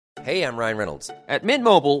Hey, I'm Ryan Reynolds. At Mint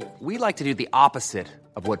Mobile, we like to do the opposite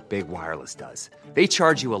of what Big Wireless does. They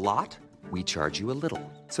charge you a lot, we charge you a little.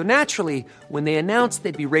 So naturally, when they announced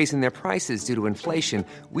they'd be raising their prices due to inflation,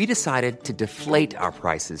 we decided to deflate our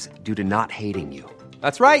prices due to not hating you.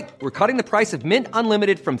 That's right. We're cutting the price of Mint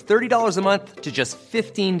Unlimited from $30 a month to just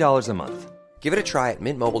 $15 a month. Give it a try at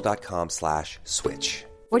mintmobile.com/switch.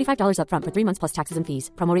 $45 up front for 3 months plus taxes and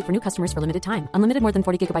fees. Promo rate for new customers for limited time. Unlimited more than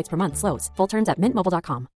 40 gigabytes per month. Slows full terms at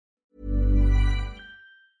mintmobile.com.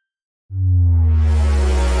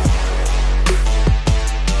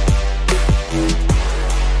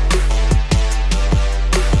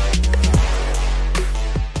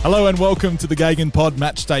 Hello and welcome to the Gagan Pod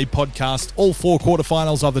Matchday podcast. All 4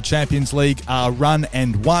 quarterfinals of the Champions League are run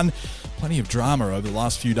and won. Plenty of drama over the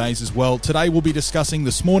last few days as well. Today we'll be discussing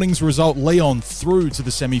this morning's result. Lyon through to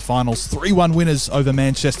the semi-finals. 3-1 winners over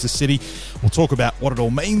Manchester City. We'll talk about what it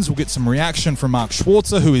all means. We'll get some reaction from Mark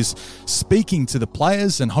Schwarzer, who is speaking to the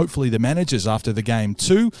players and hopefully the managers after the game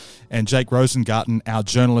too. And Jake Rosengarten, our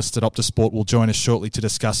journalist at Optus Sport, will join us shortly to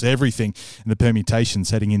discuss everything in the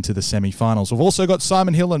permutations heading into the semi-finals. We've also got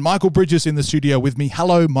Simon Hill and Michael Bridges in the studio with me.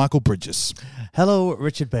 Hello, Michael Bridges. Hello,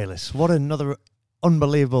 Richard Bayliss. What another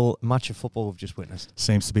unbelievable match of football we've just witnessed.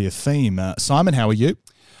 Seems to be a theme. Simon, how are you?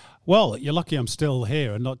 Well, you're lucky I'm still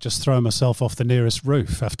here and not just throwing myself off the nearest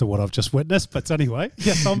roof after what I've just witnessed. But anyway,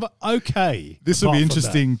 yes, I'm okay. This will be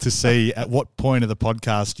interesting to see at what point of the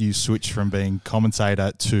podcast you switch from being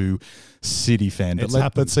commentator to City fan.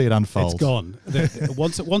 But let's see it unfold. It's gone.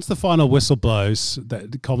 Once the final whistle blows,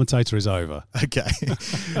 the commentator is over. Okay.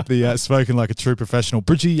 Spoken like a true professional.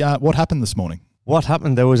 Bridgie, what happened this morning? What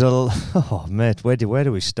happened? There was mate, where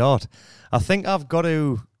do we start? I think I've got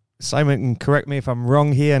to, Simon can correct me if I'm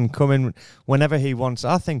wrong here and come in whenever he wants.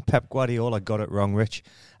 I think Pep Guardiola got it wrong, Rich.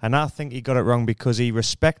 And I think he got it wrong because he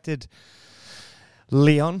respected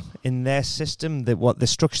Lyon in their system, the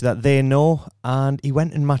structure that they know, and he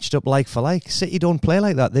went and matched up like for like. City don't play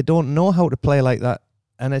like that. They don't know how to play like that.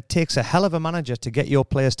 And it takes a hell of a manager to get your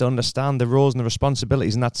players to understand the roles and the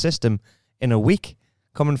responsibilities in that system in a week.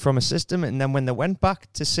 Coming from a system, and then when they went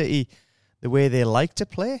back to City, the way they like to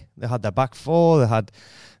play, they had their back four, they had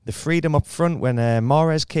the freedom up front. When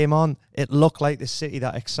Mahrez came on, it looked like the City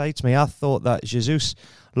that excites me. I thought that Jesus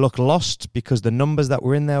looked lost because the numbers that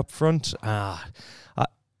were in there up front. I'm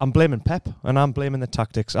blaming Pep, and I'm blaming the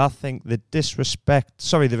tactics. I think the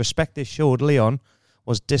respect they showed Lyon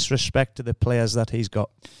was disrespect to the players that he's got.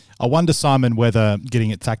 I wonder, Simon, whether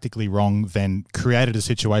getting it tactically wrong then created a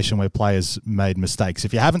situation where players made mistakes.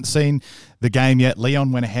 If you haven't seen the game yet,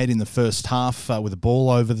 Lyon went ahead in the first half with a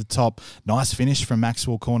ball over the top. Nice finish from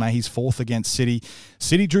Maxwell Cornet. He's 4th against City.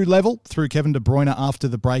 City drew level through Kevin De Bruyne after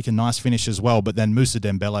the break. A nice finish as well. But then Moussa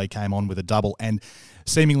Dembele came on with a double. And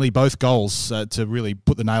seemingly both goals, to really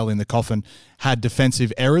put the nail in the coffin, had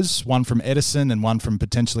defensive errors, one from Edison and one from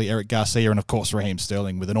potentially Eric Garcia, and of course Raheem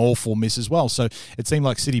Sterling with an awful miss as well. So it seemed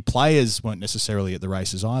like City players weren't necessarily at the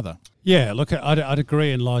races either. Yeah, look, I'd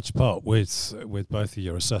agree in large part with both of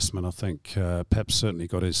your assessment. I think Pep certainly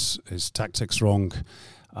got his tactics wrong.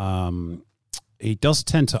 He does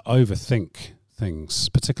tend to overthink things,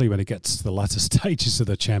 particularly when it gets to the latter stages of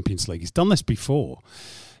the Champions League. He's done this before.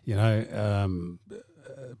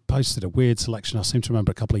 Posted a weird selection. I seem to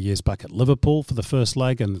remember a couple of years back at Liverpool for the first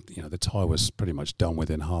leg, and the tie was pretty much done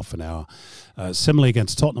within half an hour. Similarly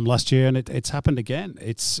against Tottenham last year, and it's happened again.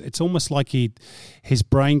 It's almost like his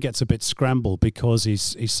brain gets a bit scrambled because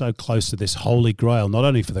he's so close to this holy grail, not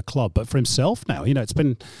only for the club but for himself now. It's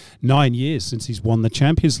been 9 years since he's won the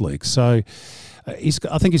Champions League, so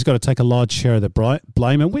I think he's got to take a large share of the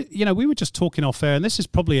blame. And we were just talking off air, and this is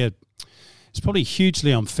probably it's probably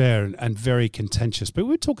hugely unfair and very contentious. But we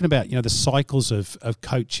were talking about, the cycles of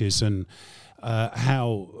coaches and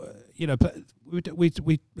how,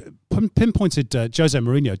 we pinpointed Jose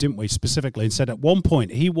Mourinho, didn't we, specifically, and said at one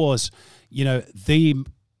point he was, the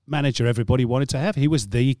manager everybody wanted to have. He was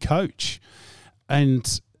the coach.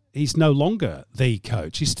 And he's no longer the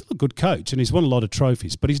coach. He's still a good coach and he's won a lot of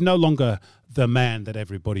trophies, but he's no longer the man that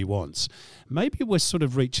everybody wants. Maybe we're sort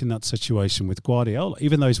of reaching that situation with Guardiola,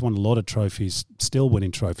 even though he's won a lot of trophies, still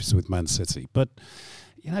winning trophies with Man City. But,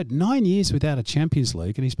 9 years without a Champions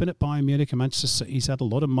League, and he's been at Bayern Munich and Manchester City. He's had a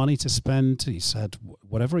lot of money to spend. He's had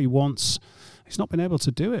whatever he wants. He's not been able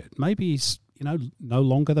to do it. Maybe he's, no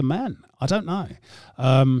longer the man. I don't know.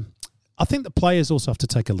 I think the players also have to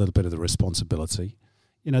take a little bit of the responsibility.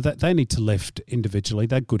 That they need to lift individually.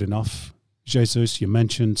 They're good enough. Jesus, you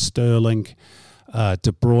mentioned Sterling, De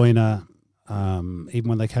Bruyne, even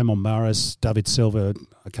when they came on Mahrez, David Silva,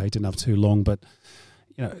 okay, didn't have too long, but,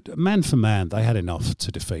 man for man, they had enough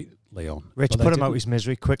to defeat Lyon. Rich, put him out his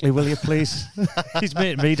misery quickly, will you, please? He's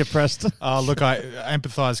making me depressed. Look, I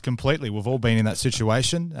empathise completely. We've all been in that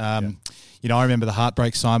situation. You know, I remember the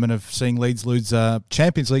heartbreak, Simon, of seeing Leeds lose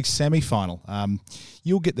Champions League semi-final.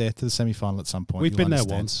 You'll get there to the semi-final at some point. We've been there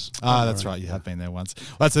once. That's right. You have been there once.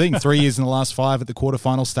 Well, that's the thing. 3 years in the last 5 at the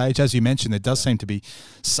quarterfinal stage. As you mentioned, there does seem to be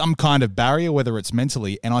some kind of barrier, whether it's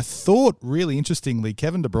mentally. And I thought, really interestingly,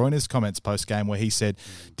 Kevin De Bruyne's comments post-game where he said,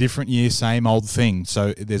 different year, same old thing.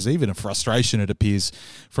 So there's even a frustration, it appears,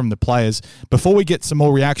 from the players. Before we get some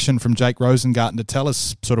more reaction from Jake Rosengarten to tell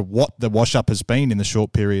us sort of what the wash-up has been in the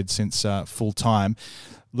short period since full time,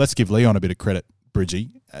 let's give Lyon a bit of credit, Bridgie.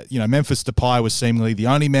 Memphis Depay was seemingly the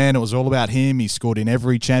only man. It was all about him. He scored in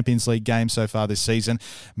every Champions League game so far this season.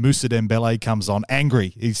 Moussa Dembele comes on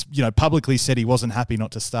angry. He's, publicly said he wasn't happy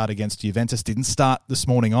not to start against Juventus. Didn't start this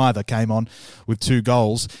morning either. Came on with 2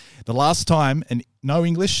 goals. The last time, and no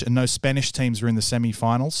English and no Spanish teams were in the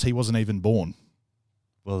semi-finals, he wasn't even born.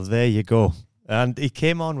 Well, there you go. And he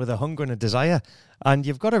came on with a hunger and a desire. And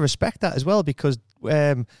you've got to respect that as well, because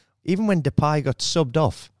even when Depay got subbed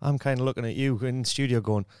off, I'm kind of looking at you in the studio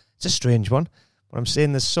going, it's a strange one. But I'm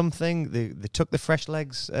saying there's something, they took the fresh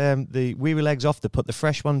legs, the weary legs off, they put the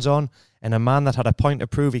fresh ones on, and a man that had a point to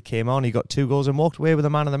prove, he came on, he got 2 goals and walked away with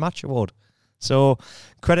a Man of the Match award. So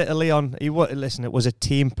credit to Lyon. Listen, it was a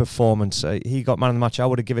team performance. He got Man of the Match. I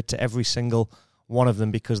would have given it to every single one of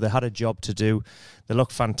them because they had a job to do. They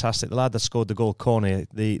looked fantastic. The lad that scored the goal, Cornet,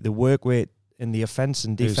 the work rate in the offence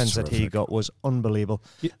and defence that he got was unbelievable.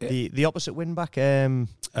 The opposite wing back,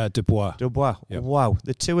 Dubois. Yep. Wow,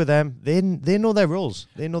 the two of them, they know their roles.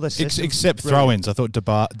 They know their system. Except throw-ins. I thought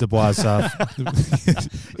Dubois.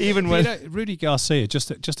 Even when Rudy Garcia, just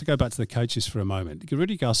to go back to the coaches for a moment,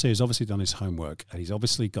 Rudy Garcia has obviously done his homework and he's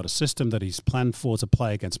obviously got a system that he's planned for to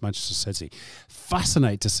play against Manchester City.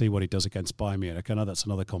 Fascinating to see what he does against Bayern Munich. I know that's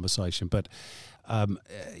another conversation, but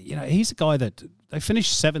he's a guy that they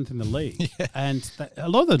finished 7th in the league, and a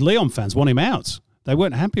lot of the Lyon fans want him out. They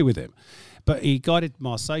weren't happy with him, but he guided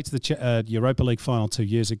Marseille to the Europa League final 2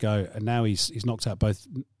 years ago, and now he's knocked out both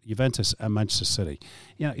Juventus and Manchester City.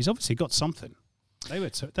 He's obviously got something. They were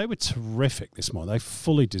terrific this morning. They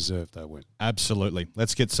fully deserved their win. Absolutely.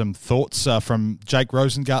 Let's get some thoughts from Jake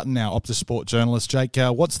Rosengarten, our Optus Sport journalist. Jake,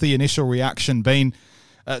 what's the initial reaction been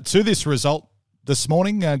to this result this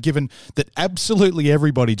morning, given that absolutely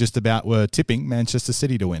everybody just about were tipping Manchester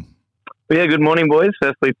City to win? Well, yeah, good morning, boys.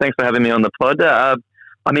 Firstly, thanks for having me on the pod.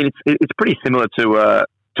 It's pretty similar to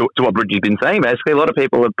what Bridgie's been saying. Basically, a lot of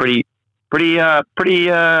people are pretty can't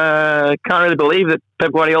really believe that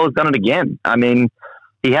Pep Guardiola's done it again. I mean,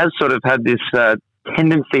 he has sort of had this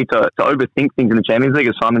tendency to overthink things in the Champions League,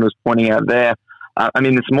 as Simon was pointing out there.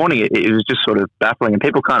 This morning it was just sort of baffling, and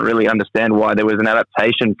people can't really understand why there was an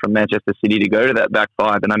adaptation from Manchester City to go to that back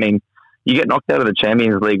 5. And you get knocked out of the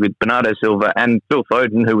Champions League with Bernardo Silva and Phil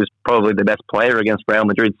Foden, who was probably the best player against Real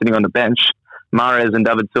Madrid, sitting on the bench. Mahrez and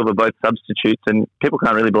David Silva both substitutes, and people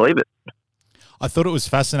can't really believe it. I thought it was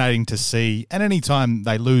fascinating to see, and any time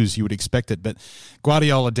they lose, you would expect it, but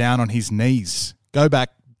Guardiola down on his knees. Go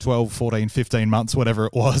back 12, 14, 15 months, whatever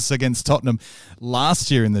it was, against Tottenham last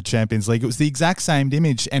year in the Champions League. It was the exact same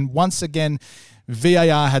image, and once again,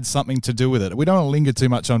 VAR had something to do with it. We don't want to linger too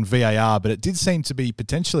much on VAR, but it did seem to be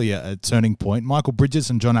potentially a turning point. Michael Bridges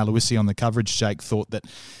and John Aloisi on the coverage, Jake, thought that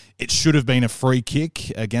it should have been a free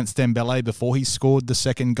kick against Dembele before he scored the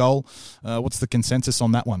second goal. What's the consensus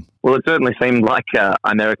on that one? Well, it certainly seemed like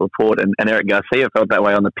Aymeric Laporte and Eric Garcia felt that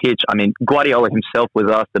way on the pitch. I mean, Guardiola himself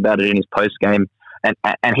was asked about it in his post-game,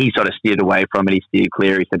 and he sort of steered away from it. He steered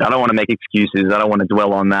clear. He said, I don't want to make excuses. I don't want to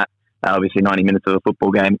dwell on that. Obviously, 90 minutes of a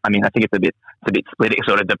football game. I mean, I think it's a bit split. It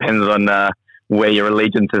sort of depends on where your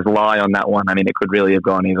allegiances lie on that one. I mean, it could really have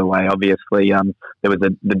gone either way. Obviously, there was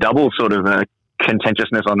the double sort of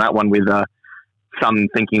contentiousness on that one, with some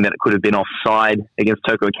thinking that it could have been offside against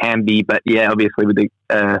Toko Ekambi. But yeah, obviously with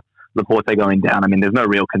the Laporte going down, I mean, there's no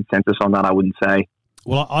real consensus on that, I wouldn't say.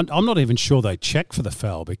 Well, I'm not even sure they checked for the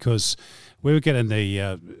foul, because we were getting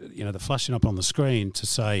the flashing up on the screen to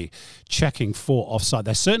say checking for offside.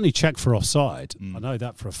 They certainly checked for offside. I know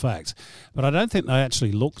that for a fact, but I don't think they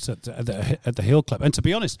actually looked at the heel clip. And to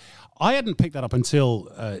be honest, I hadn't picked that up until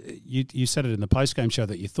you said it in the post game show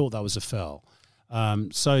that you thought that was a foul.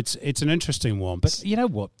 So it's an interesting one. But you know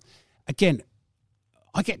what? Again,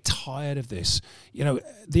 I get tired of this.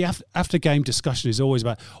 The after game discussion is always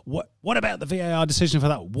about what about the VAR decision for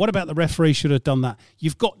that? What about the referee should have done that?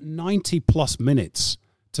 You've got 90 plus minutes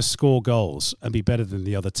to score goals and be better than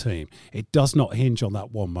the other team. It does not hinge on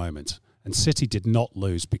that one moment. And City did not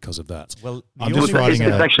lose because of that. Well, I'm just writing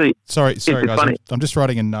sorry, it's guys. funny. I'm just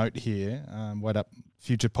writing a note here. Wait up.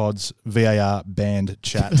 Future Pods VAR banned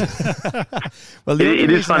chat. well, it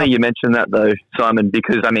is funny you mentioned that though, Simon,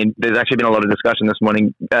 because I mean, there's actually been a lot of discussion this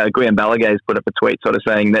morning. Graham Ballagay's put up a tweet sort of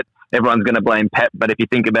saying that everyone's going to blame Pep, but if you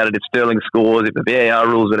think about it, if Sterling scores, if the VAR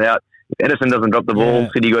rules it out, if Edison doesn't drop the ball,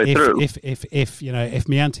 City go through. If you know, if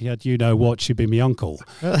my auntie had what, she'd be my uncle.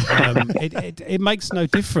 It makes no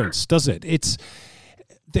difference, does it? It's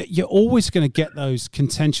that you're always going to get those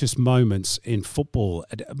contentious moments in football.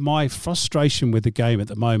 My frustration with the game at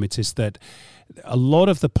the moment is that a lot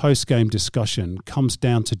of the post-game discussion comes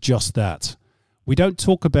down to just that. We don't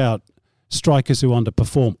talk about strikers who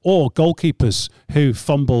underperform or goalkeepers who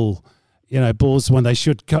fumble, balls when they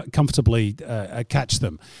should comfortably catch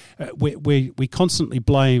them. We constantly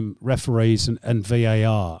blame referees and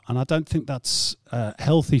VAR, and I don't think that's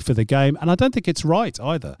healthy for the game, and I don't think it's right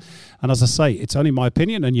either. And as I say, it's only my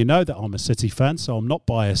opinion, and you know that I'm a City fan, so I'm not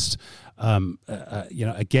biased,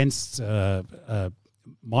 against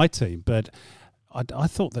my team, but I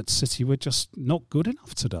thought that City were just not good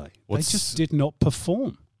enough today. They just did not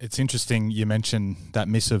perform. It's interesting you mentioned that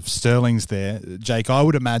miss of Sterling's there. Jake, I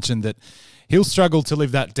would imagine that he'll struggle to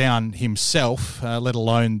live that down himself, let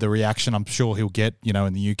alone the reaction I'm sure he'll get,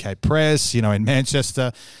 in the UK press, in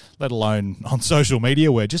Manchester, let alone on social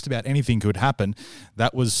media where just about anything could happen.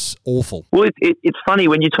 That was awful. Well, it's funny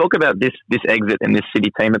when you talk about this exit and this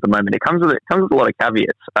City team at the moment, it comes with a lot of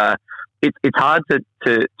caveats. It's hard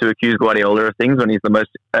to accuse Guardiola of things when he's the most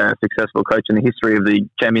successful coach in the history of the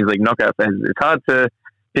Champions League knockout phases. It's hard to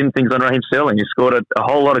pin things on Raheem Sterling, who scored a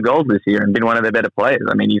whole lot of goals this year and been one of their better players.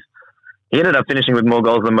 I mean, he ended up finishing with more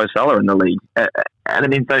goals than Mo Salah in the league. And I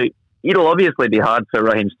mean, so it'll obviously be hard for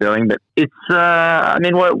Raheem Sterling, but it's,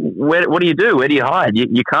 what do you do? Where do you hide?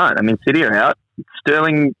 You can't. I mean, City are out.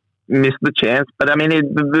 Sterling missed the chance, but I mean,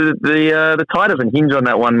 the tie doesn't hinge on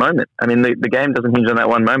that one moment. I mean, the game doesn't hinge on that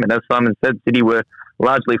one moment. As Simon said, City were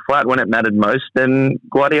largely flat when it mattered most, and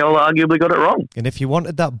Guardiola arguably got it wrong. And if you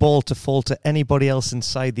wanted that ball to fall to anybody else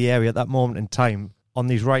inside the area at that moment in time, on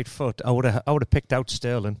his right foot, I would have picked out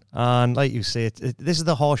Sterling. And like you say, this is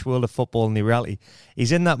the harsh world of football and the reality.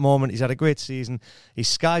 He's in that moment. He's had a great season. He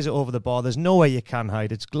skies it over the bar. There's no way you can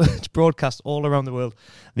hide. It's broadcast all around the world.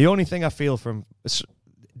 The only thing I feel from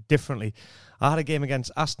differently, I had a game against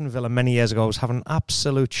Aston Villa many years ago. I was having an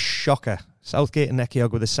absolute shocker. Southgate and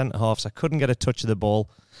Ekiog were the centre-halves. I couldn't get a touch of the ball.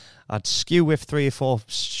 I'd skew with 3 or 4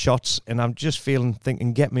 shots, and I'm just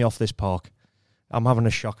thinking, get me off this park. I'm having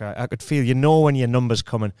a shocker. I could feel, when your number's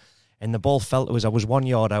coming, and the ball felt I was 1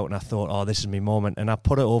 yard out, and I thought, oh, this is my moment, and I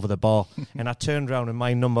put it over the bar, and I turned around, and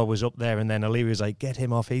my number was up there, and then O'Leary was like, get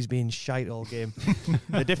him off, he's been shite all game.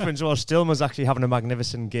 The difference was Stillman's actually having a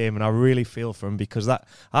magnificent game, and I really feel for him, because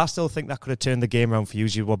I still think that could have turned the game around for you.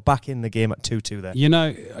 You were back in the game at 2-2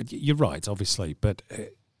 there. You're right, obviously, but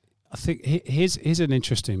I think here's an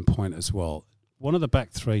interesting point as well. One of the back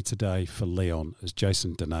three today for Lyon is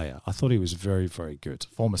Jason Denayer. I thought he was very, very good.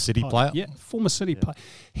 Former City player? Yeah, former City player.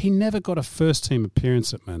 He never got a first-team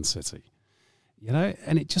appearance at Man City.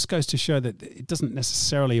 And it just goes to show that it doesn't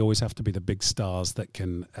necessarily always have to be the big stars that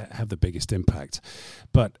can have the biggest impact.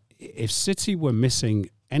 But if City were missing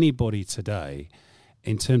anybody today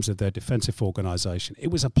in terms of their defensive organisation, it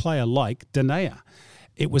was a player like Denayer.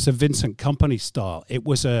 It was a Vincent Kompany style. It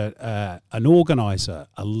was an organiser,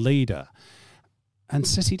 a leader. And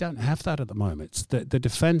City don't have that at the moment. The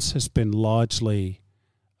defence has been largely,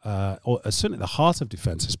 or certainly the heart of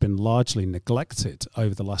defence has been largely neglected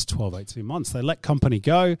over the last 12, 18 months. They let Kompany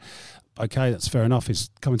go. Okay, that's fair enough. He's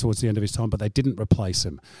coming towards the end of his time, but they didn't replace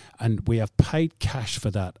him. And we have paid cash for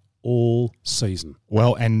that all season.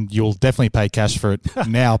 Well, and you'll definitely pay cash for it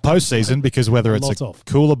now post-season, because whether it's a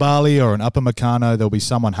Koulibaly or an Upper Meccano, there'll be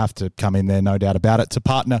someone have to come in there, no doubt about it, to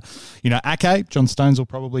partner. Ake, John Stones will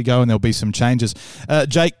probably go, and there'll be some changes.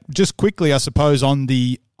 Jake, just quickly, I suppose, on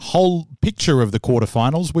the whole picture of the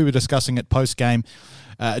quarterfinals, we were discussing it post-game.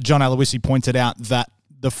 John Aloisi pointed out that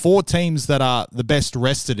the 4 teams that are the best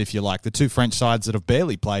rested, if you like, the 2 French sides that have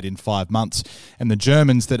barely played in 5 months, and the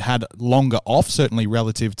Germans that had longer off, certainly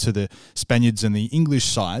relative to the Spaniards and the English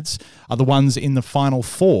sides, are the ones in the final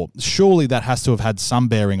 4. Surely that has to have had some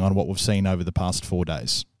bearing on what we've seen over the past 4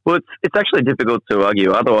 days. Well, it's actually difficult to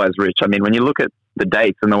argue otherwise, Rich. I mean, when you look at the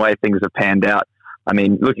dates and the way things have panned out, I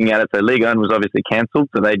mean, looking at it, so Ligue 1 was obviously cancelled,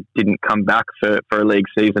 so they didn't come back for a league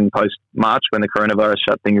season post-March when the coronavirus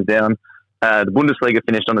shut things down. The Bundesliga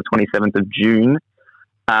finished on the 27th of June.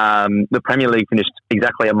 The Premier League finished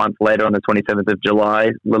exactly a month later on the 27th of July.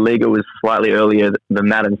 La Liga was slightly earlier than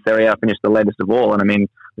that, and Serie A finished the latest of all. And I mean,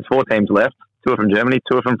 there's 4 teams left. 2 are from Germany,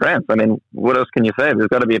 2 are from France. I mean, what else can you say? There's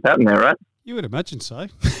got to be a pattern there, right? You would imagine so.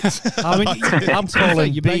 I mean, I'm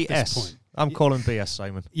calling you make this BS. point. I'm calling BS,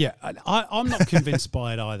 Simon. Yeah, I'm not convinced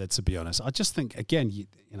by it either, to be honest. I just think, again,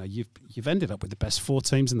 you've ended up with the best 4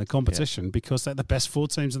 teams in the competition because they're the best 4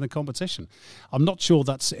 teams in the competition. I'm not sure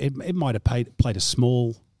it might have played a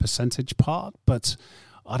small percentage part, but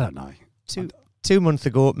I don't know. 2 months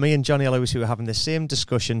ago, me and Johnny Lewis, who were having the same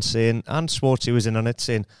discussion, saying, and Schwarzer was in on it,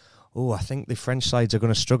 saying, I think the French sides are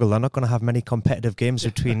going to struggle. They're not going to have many competitive games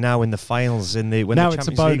between now and the finals when the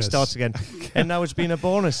Champions League starts again. And now it's been a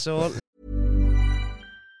bonus. So,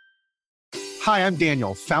 Hi, I'm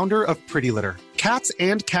Daniel, founder of Pretty Litter. Cats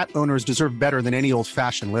and cat owners deserve better than any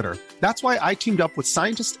old-fashioned litter. That's why I teamed up with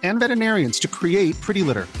scientists and veterinarians to create Pretty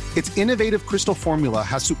Litter. Its innovative crystal formula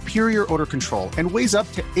has superior odor control and weighs up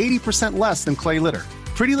to 80% less than clay litter.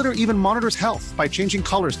 Pretty Litter even monitors health by changing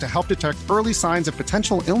colors to help detect early signs of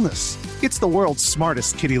potential illness. It's the world's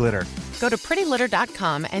smartest kitty litter. Go to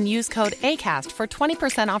prettylitter.com and use code ACAST for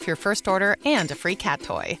 20% off your first order and a free cat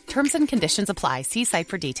toy. Terms and conditions apply. See site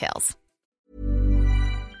for details.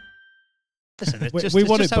 listen, we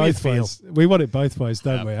want it both ways. We want it both ways,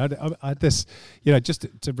 don't we? This, just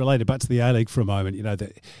to relate it back to the A-League for a moment,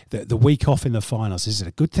 the week off in the finals, is it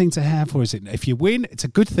a good thing to have, or is it, if you win, it's a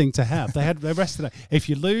good thing to have? They had the rest of the, if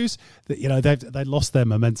you lose, they lost their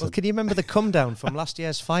momentum. Well, can you remember the come down from last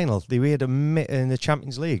year's final? They had in the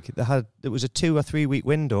Champions League. It was a 2 or 3 week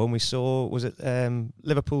window, and we saw, was it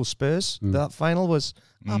Liverpool Spurs? That final was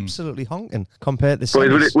absolutely honking compared to.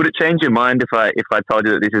 Boys, would it change your mind if I told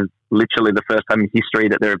you that this is literally the first time in history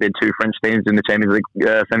that there have been 2 French teams in the Champions League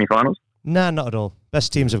semi-finals? Nah, not at all.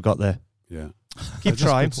 Best teams have got there. Yeah. Keep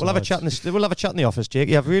trying. We'll have a chat in the office, Jake.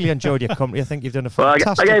 I've really enjoyed your company. I think you've done a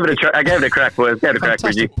fantastic. I gave it a crack, boys. Gave it a crack,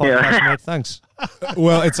 Bridgie. Podcast, mate. Thanks.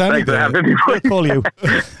 Well, it's only We'll call you.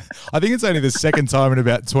 I think it's only the second time in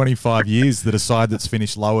about 25 years that a side that's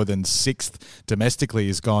finished lower than 6th domestically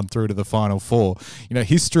has gone through to the Final Four.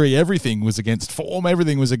 History, everything was against form.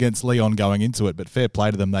 Everything was against Lyon going into it, but fair play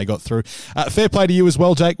to them. They got through. Fair play to you as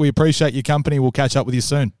well, Jake. We appreciate your company. We'll catch up with you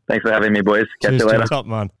soon. Thanks for having me, boys. Catch you later. Top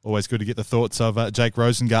man. Always good to get the thoughts of Jake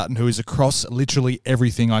Rosengarten, who is across literally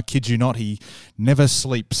everything. I kid you not, he never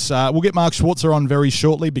sleeps. We'll get Mark Schwarzer on very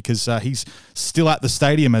shortly because he's still at the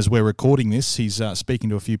stadium as we're recording this. He's speaking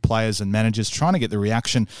to a few players and managers, trying to get the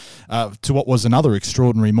reaction to what was another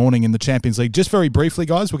extraordinary morning in the Champions League. Just very briefly,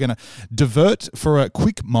 guys, we're going to divert for a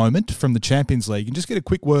quick moment from the Champions League and just get a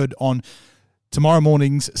quick word on tomorrow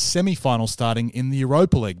morning's semi-final starting in the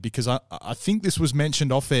Europa League, because I think this was mentioned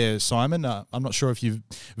off air, Simon. I'm not sure if you've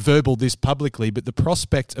verbaled this publicly, but the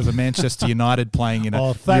prospect of a Manchester United playing in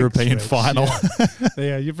a European final.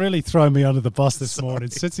 Yeah, you've really thrown me under the bus this morning.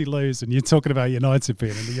 City lose and you're talking about United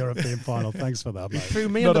being in the European final. Thanks for that, mate. You threw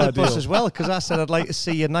me under the bus as well, because I said I'd like to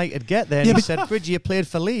see United get there. And you said, Bridgie, you played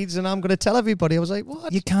for Leeds, and I'm going to tell everybody. I was like,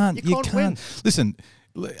 what? You can't win. Listen,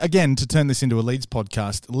 again, to turn this into a Leeds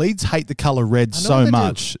podcast, Leeds hate the colour red so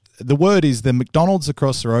much. The word is the McDonald's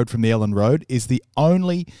across the road from the Ellen Road is the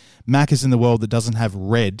only Macca's in the world that doesn't have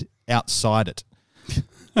red outside it.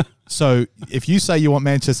 So if you say you want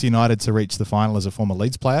Manchester United to reach the final as a former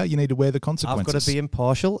Leeds player, you need to wear the consequences. I've got to be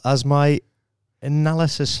impartial as my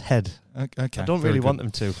analysis head. Okay, I don't really want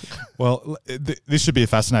them to. Well, this should be a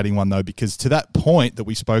fascinating one, though, because to that point that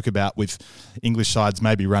we spoke about with English sides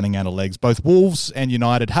maybe running out of legs, both Wolves and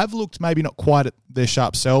United have looked maybe not quite at their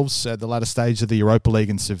sharp selves at the latter stage of the Europa League,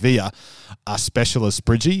 and Sevilla are specialists,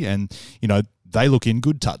 Bridgie, and, they look in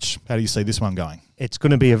good touch. How do you see this one going? It's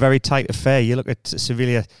going to be a very tight affair. You look at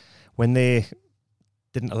Sevilla when they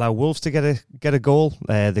didn't allow Wolves to get a goal.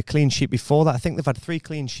 The clean sheet before that, I think they've had 3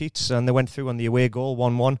 clean sheets, and they went through on the away goal,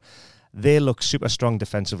 1-1. They look super strong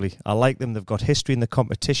defensively. I like them. They've got history in the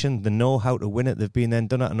competition. They know how to win it. They've been there and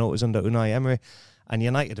done it. I know it was under Unai Emery. And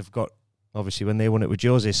United have got, obviously, when they won it with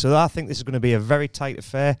Jose. So I think this is going to be a very tight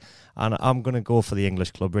affair, and I'm going to go for the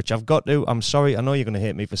English club, Rich. I've got to. I'm sorry. I know you're going to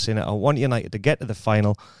hate me for saying it. I want United to get to the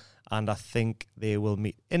final, and I think they will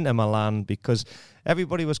meet Inter Milan, because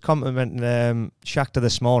everybody was complimenting Shakhtar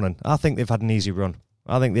this morning. I think they've had an easy run.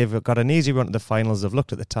 I think they've got an easy run to the finals. They've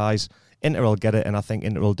looked at the ties. Inter will get it, and I think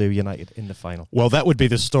Inter will do United in the final. Well, that would be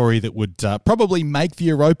the story that would probably make the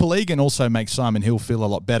Europa League and also make Simon Hill feel a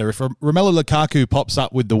lot better. If Romelu Lukaku pops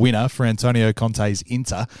up with the winner for Antonio Conte's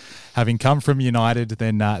Inter, having come from United,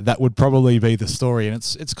 then that would probably be the story, and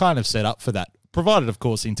it's kind of set up for that, provided, of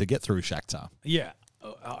course, Inter get through Shakhtar. Yeah.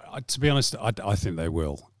 To be honest, I think they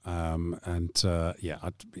will.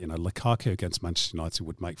 Lukaku against Manchester United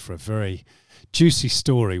would make for a very juicy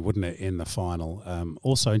story, wouldn't it, in the final?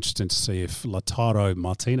 Also interesting to see if Lautaro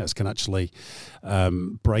Martinez can actually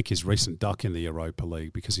break his recent duck in the Europa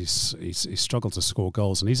League, because he's struggled to score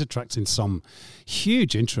goals, and he's attracting some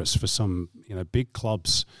huge interest for some big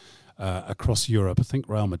clubs across Europe. I think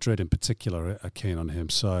Real Madrid in particular are keen on him.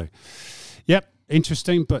 So, yep,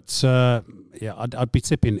 interesting. But I'd be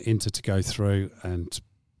tipping Inter to go through, and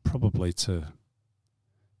probably to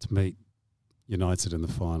meet United in the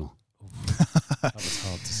final. That was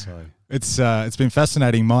hard to say. It's been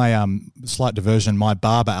fascinating. My slight diversion. My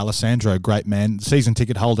barber Alessandro, great man, season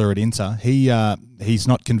ticket holder at Inter. He's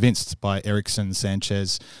not convinced by Eriksen,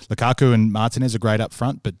 Sanchez, Lukaku, and Martinez are great up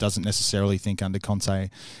front, but doesn't necessarily think under Conte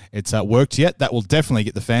it's worked yet. That will definitely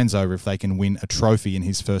get the fans over if they can win a trophy in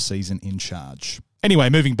his first season in charge.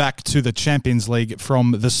 Anyway, moving back to the Champions League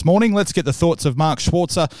from this morning, let's get the thoughts of Mark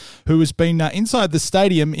Schwarzer, who has been inside the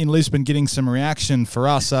stadium in Lisbon getting some reaction for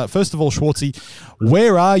us. First of all, Schwartzy,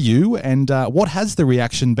 where are you, and what has the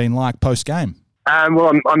reaction been like post-game?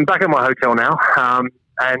 Well, I'm back at my hotel now,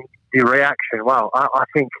 and the reaction, well, I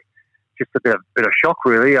think just a bit of shock,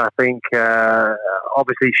 really. I think,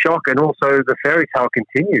 obviously, shock, and also the fairy tale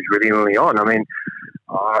continues really early on. I mean,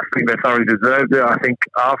 I think they thoroughly deserved it. I think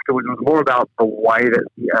afterwards it was more about the way that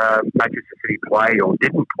Manchester City played or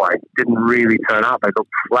didn't play. Didn't really turn up. They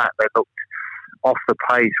looked flat. They looked off the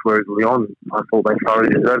pace, whereas Lyon, I thought they thoroughly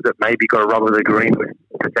deserved it. Maybe got a rub of the green with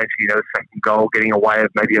potentially the second goal, getting away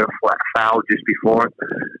with maybe a flat foul just before it.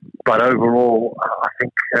 But overall, I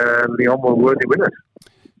think Lyon were worthy winners.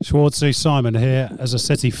 Schwarzer, Simon here. As a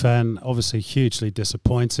City fan, obviously hugely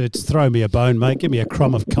disappointed. Throw me a bone, mate. Give me a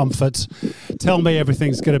crumb of comfort. Tell me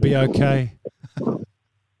everything's going to be okay.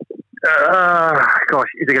 Gosh,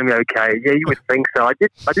 is it going to be okay? Yeah, you would think so. I did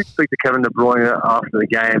speak to Kevin De Bruyne after the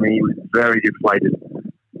game, and he was very deflated.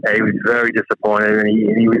 He was very disappointed, and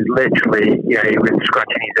he was literally, he was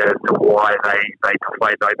scratching his head as to why they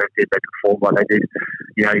played like they did, they performed like they did.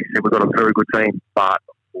 He said, we've got a very good team, but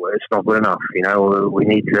it's not good enough. We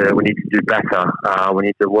need to do better. We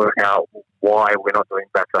need to work out why we're not doing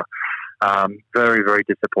better. Very, very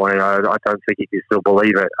disappointed. I don't think he can still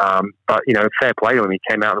believe it. But fair play to him. He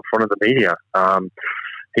came out in front of the media.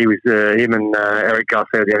 He was him and Eric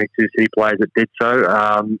Garcia, the only two City players that did so.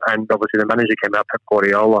 And obviously the manager came out, Pep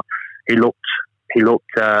Guardiola. He looked.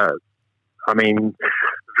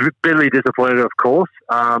 Bitterly disappointed, of course,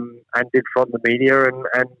 and did front the media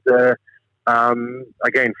and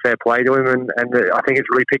again, fair play to him, and I think it's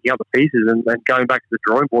really picking up the pieces and going back to the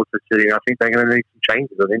drawing board for City. I think they're going to need some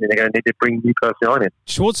changes. I think they're going to need to bring new personnel in.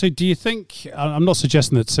 Schwarzer, do you think, I'm not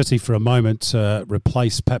suggesting that City for a moment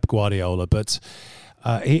replace Pep Guardiola, but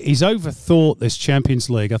he's overthought this Champions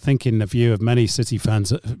League, I think, in the view of many City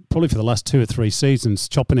fans, probably for the last 2 or 3 seasons,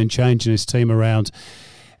 chopping and changing his team around.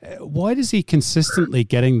 Why is he consistently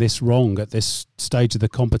getting this wrong at this stage of the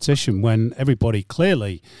competition when everybody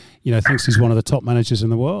clearly, thinks he's one of the top managers in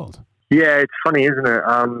the world? Yeah, it's funny, isn't it?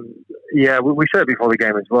 We said it before the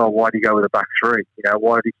game as well. Why did he go with a back three?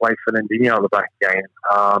 Why did he play Fernandinho on the back game?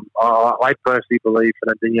 I personally believe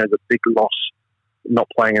Fernandinho is a big loss not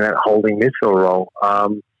playing in that holding midfield role.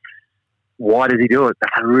 Why did he do it?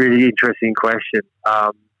 That's a really interesting question. I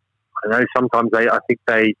know sometimes I think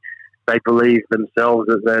they believe themselves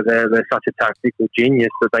that they're such a tactical genius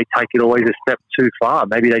that they take it always a step too far.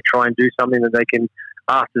 Maybe they try and do something that they can,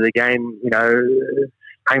 after the game,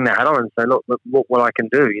 hang their hat on and say, look what I can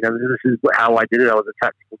do. This is how I did it. I was a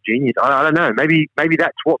tactical genius. I don't know. Maybe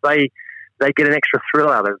that's what they get an extra thrill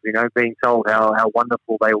out of, being told how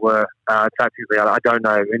wonderful they were tactically. I don't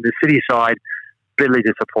know. In the City side, bitterly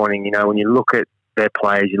disappointing. When you look at their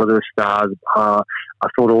players, you look at the stars. I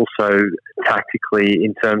thought also tactically,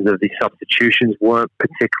 in terms of the substitutions, weren't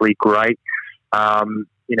particularly great. I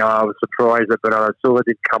was surprised that Bernardo Silva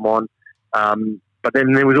did come on. But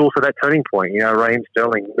then there was also that turning point, Raheem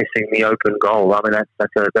Sterling missing the open goal. I mean,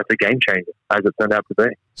 that's a game changer, as it turned out to be.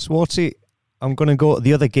 Schwartzy, I'm going to go to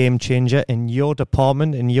the other game changer in your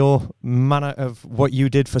department, in your manner of what you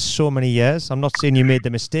did for so many years. I'm not saying you made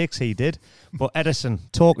the mistakes he did, but Edison,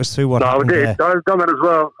 talk us through what happened there. I've done that as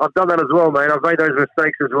well. Mate. I've made those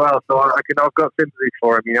mistakes as well, so I've got sympathy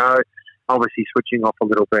for him. Obviously switching off a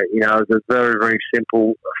little bit. It was a very, very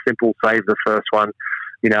simple save, the first one.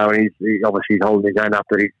 And he's obviously holding his hand up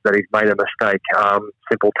that he's made a mistake.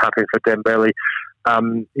 Simple tapping for Dembele.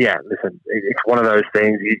 Listen, it's one of those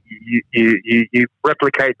things. You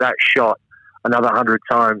replicate that shot another 100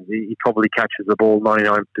 times, he probably catches the ball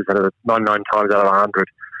 99 times out of 100.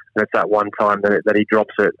 and it's that one time that he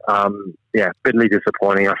drops it. Bitterly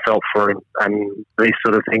disappointing. I felt for him, and these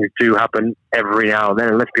sort of things do happen every now and then.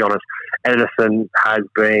 And let's be honest, Ederson has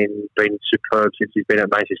been superb since he's been at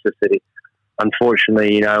Manchester City.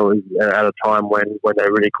 Unfortunately, at a time when they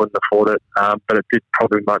really couldn't afford it, but it did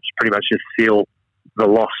pretty much just seal the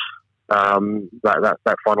loss.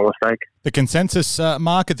 That final mistake. The consensus,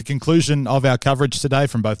 Mark, at the conclusion of our coverage today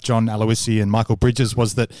from both John Aloisi and Michael Bridges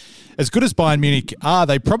was that as good as Bayern Munich are,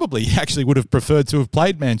 they probably actually would have preferred to have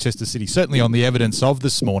played Manchester City, certainly on the evidence of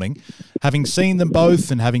this morning. Having seen them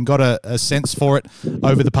both and having got a sense for it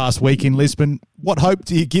over the past week in Lisbon, what hope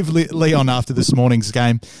do you give Lyon after this morning's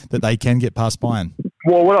game that they can get past Bayern?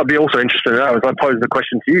 Well, what I'd be also interested in is I posed the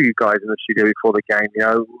question to you guys in the studio before the game,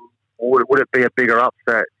 would it be a bigger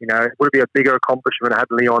upset? Would it be a bigger accomplishment had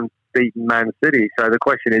Lyon beaten Man City? So the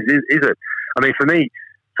question is it? I mean, for me,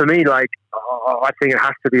 I think it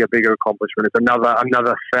has to be a bigger accomplishment. It's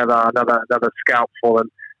another feather, another scalp for them,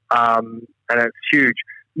 and it's huge.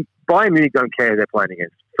 Bayern Munich don't care who they're playing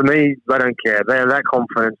against. For me, they don't care. They're that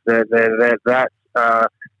confident. They're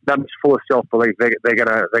that much full of self-belief. They're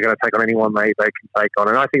gonna take on anyone they can take on,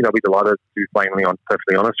 and I think they'll be delighted to be playing Lyon.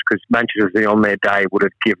 Perfectly honest, because Manchester City on their day would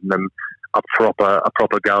have given them a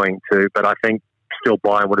proper going to. But I think still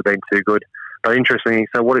Bayern would have been too good. But interestingly,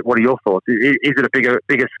 so what are your thoughts? Is it a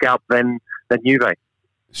bigger scalp than Juve?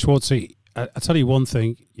 Schwarzer, I'll tell you one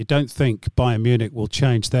thing. You don't think Bayern Munich will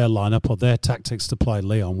change their lineup or their tactics to play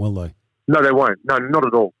Lyon, will they? No, they won't. No, not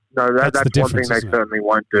at all. No, that's one thing they certainly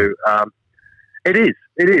won't do. It is.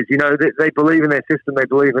 They believe in their system. They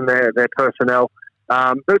believe in their personnel.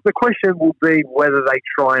 The question will be whether they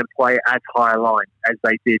try and play as high a line as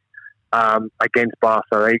they did against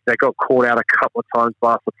Barca. They got caught out a couple of times.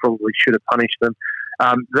 Barca probably should have punished them.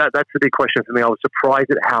 That's the big question for me. I was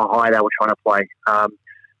surprised at how high they were trying to play.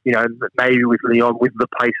 Maybe with Lyon, with the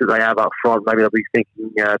pace that they have up front, maybe they'll be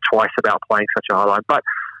thinking twice about playing such a high line. But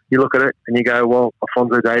you look at it and you go, well,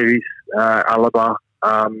 Alphonso Davies, Alaba,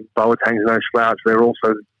 Boateng's no slouch. They're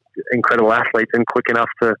also incredible athletes and quick enough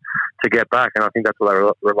to get back, and I think that's what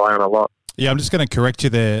they rely on a lot. Yeah, I'm just going to correct you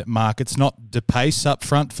there, Mark. It's not Depace up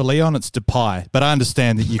front for Lyon, it's Depay. But I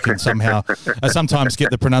understand that you can somehow sometimes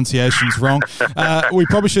get the pronunciations wrong. We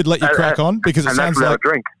probably should let you crack on because it sounds like...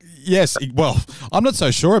 drink. Yes, well, I'm not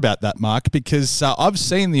so sure about that, Mark, because I've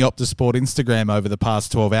seen the Opta Sport Instagram over the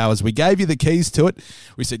past 12 hours. We gave you the keys to it.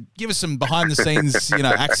 We said, give us some behind-the-scenes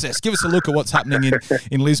access. Give us a look at what's happening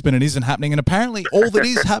in Lisbon and isn't happening. And apparently all that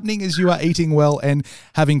is happening is you are eating well and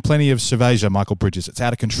having plenty of cerveja, Michael Bridges. It's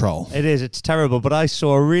out of control. It is. It's terrible. But I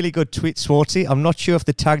saw a really good tweet, Swarty. I'm not sure if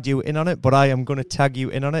they tagged you in on it, but I am going to tag you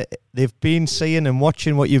in on it. They've been seeing and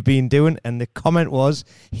watching what you've been doing, and the comment was,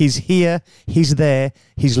 he's here, he's there,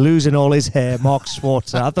 he's losing all his hair, Mark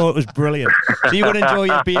Schwarzer. I thought it was brilliant. So you would enjoy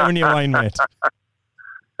your beer and your wine, mate.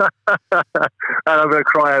 And I'm going to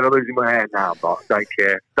cry over losing my hair now, but don't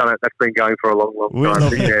care. That's been going for a long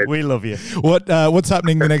time. We love you. What's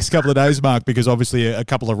happening the next couple of days, Mark? Because obviously a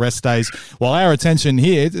couple of rest days. While our attention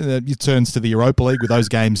here turns to the Europa League with those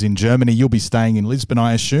games in Germany, you'll be staying in Lisbon,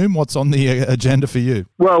 I assume. What's on the agenda for you?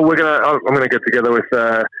 Well, I'm going to get together with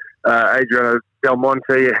Adriano Del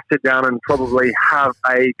Monte, sit down and probably have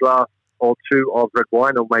a glass or two of red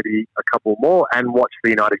wine, or maybe a couple more, and watch the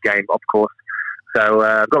United game, of course. So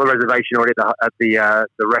I've got the reservation already at the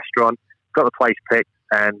restaurant, got the place picked,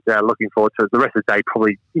 and looking forward to it. The rest of the day,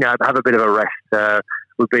 probably have a bit of a rest.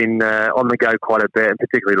 We've been on the go quite a bit, and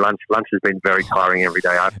particularly lunch. Lunch has been very tiring every day,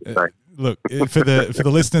 I have to say. Look, for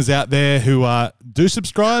the listeners out there who do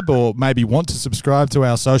subscribe or maybe want to subscribe to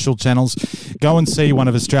our social channels, go and see one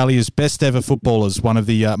of Australia's best ever footballers, one of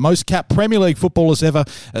the most capped Premier League footballers ever,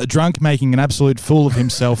 drunk, making an absolute fool of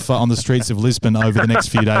himself on the streets of Lisbon over the next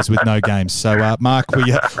few days with no games. So, Mark,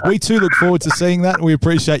 we too look forward to seeing that. We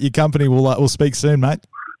appreciate your company. We'll speak soon, mate.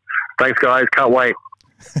 Thanks, guys. Can't wait.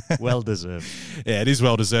 Well deserved. Yeah, it is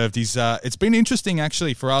well deserved. It's been interesting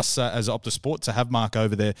actually for us as Opta Sport to have Mark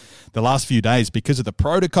over there the last few days because of the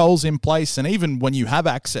protocols in place, and even when you have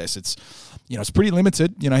access, it's pretty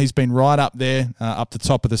limited. He's been right up there, up the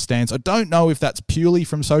top of the stands. I don't know if that's purely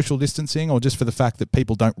from social distancing or just for the fact that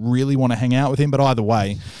people don't really want to hang out with him. But either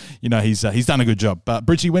way, he's done a good job. But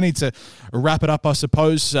Bridgie, we need to wrap it up, I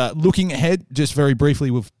suppose. Looking ahead, just very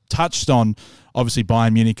briefly, we've touched on obviously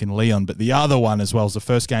Bayern Munich and Lyon, but the other one as well is the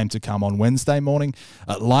first game to come on Wednesday morning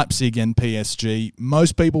at Leipzig and PSG.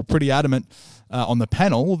 Most people pretty adamant on the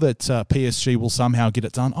panel that PSG will somehow get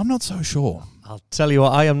it done. I'm not so sure. I'll tell you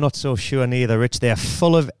what, I am not so sure neither, Rich. They're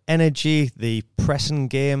full of energy, the pressing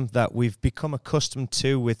game that we've become accustomed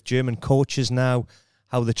to with German coaches now,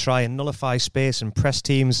 how they try and nullify space and press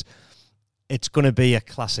teams. it's going to be a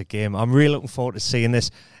classic game. I'm really looking forward to seeing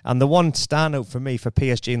this. And the one standout for me for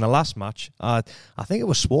PSG in the last match, I think it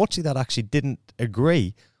was Schwarzer that actually didn't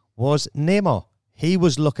agree, was Neymar. He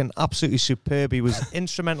was looking absolutely superb. He was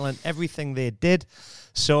instrumental in everything they did.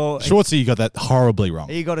 So Schwarzer, you got that horribly wrong.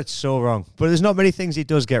 He got it so wrong. But there's not many things he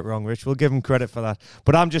does get wrong, Rich. We'll give him credit for that.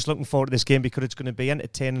 But I'm just looking forward to this game because it's going to be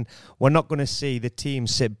entertaining. We're not going to see the team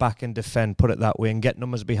sit back and defend, put it that way, and get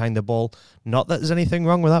numbers behind the ball. Not that there's anything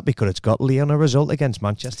wrong with that because it's got Lyon a result against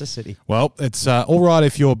Manchester City. Well, it's all right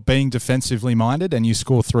if you're being defensively minded and you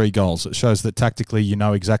score 3 goals. It shows that tactically you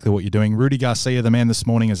know exactly what you're doing. Rudy Garcia, the man this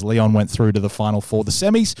morning, as Lyon went through to the Final Four. The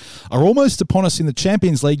semis are almost upon us in the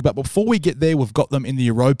Champions League, but before we get there, we've got them in the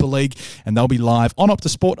Europa League, and they'll be live on Optus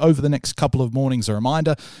Sport over the next couple of mornings. A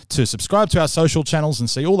reminder to subscribe to our social channels and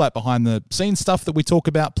see all that behind-the-scenes stuff that we talk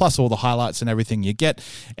about, plus all the highlights and everything you get.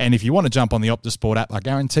 And if you want to jump on the Optus Sport app, I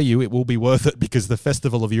guarantee you it will be worth it because the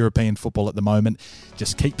Festival of European Football at the moment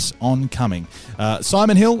just keeps on coming.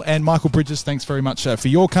 Simon Hill and Michael Bridges, thanks very much for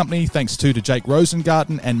your company. Thanks to Jake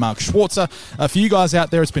Rosengarten and Mark Schwarzer. For you guys out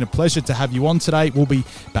there, it's been a pleasure to have you on today. We'll be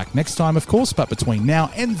back next time, of course, but between now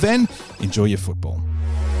and then, enjoy your football.